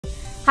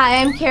Hi,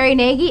 I'm Carrie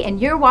Nagy,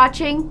 and you're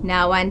watching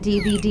Now on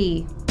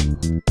DVD.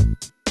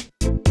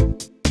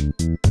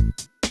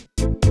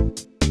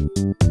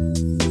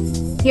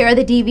 Here are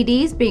the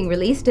DVDs being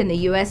released in the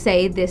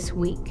USA this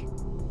week.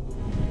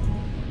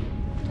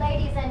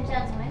 Ladies and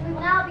gentlemen, we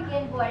will now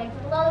begin boarding.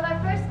 For the lull of our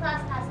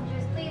first-class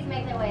passengers, please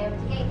make their way over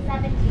to gate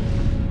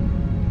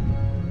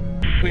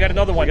 17. We got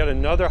another one. We got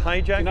another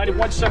hijack? United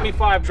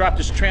 175 dropped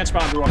his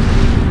transponder off.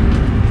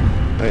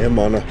 I am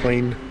on a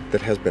plane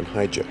that has been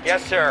hijacked.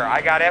 Yes, sir.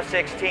 I got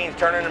F-16s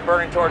turning and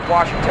burning towards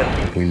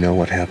Washington. We know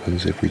what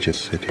happens if we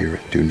just sit here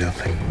and do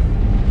nothing.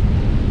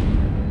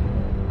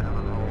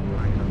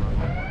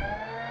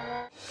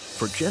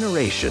 For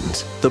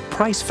generations, the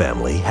Price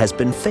family has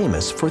been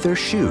famous for their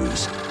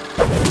shoes.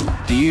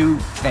 Do you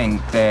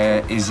think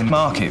there is a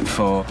market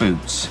for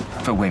boots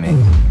for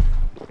women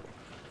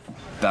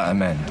that are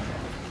men?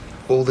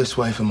 All this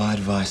way for my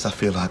advice, I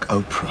feel like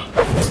Oprah.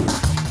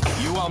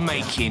 You are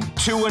making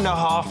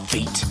 2.5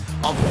 feet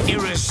of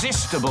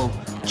irresistible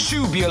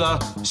tubular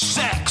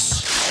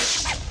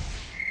sex.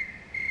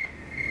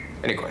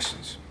 Any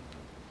questions?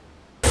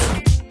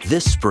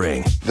 This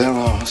spring, There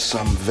are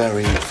some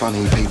very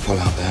funny people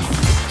out there.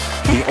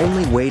 the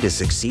only way to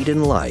succeed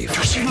in life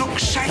Does he look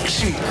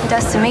sexy?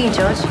 Does to me,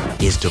 George.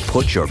 is to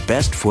put your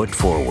best foot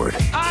forward.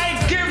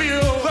 I give you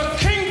the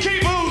Kinky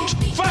Boot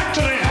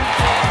Factory!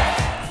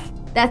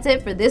 That's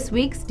it for this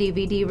week's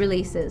DVD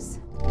releases.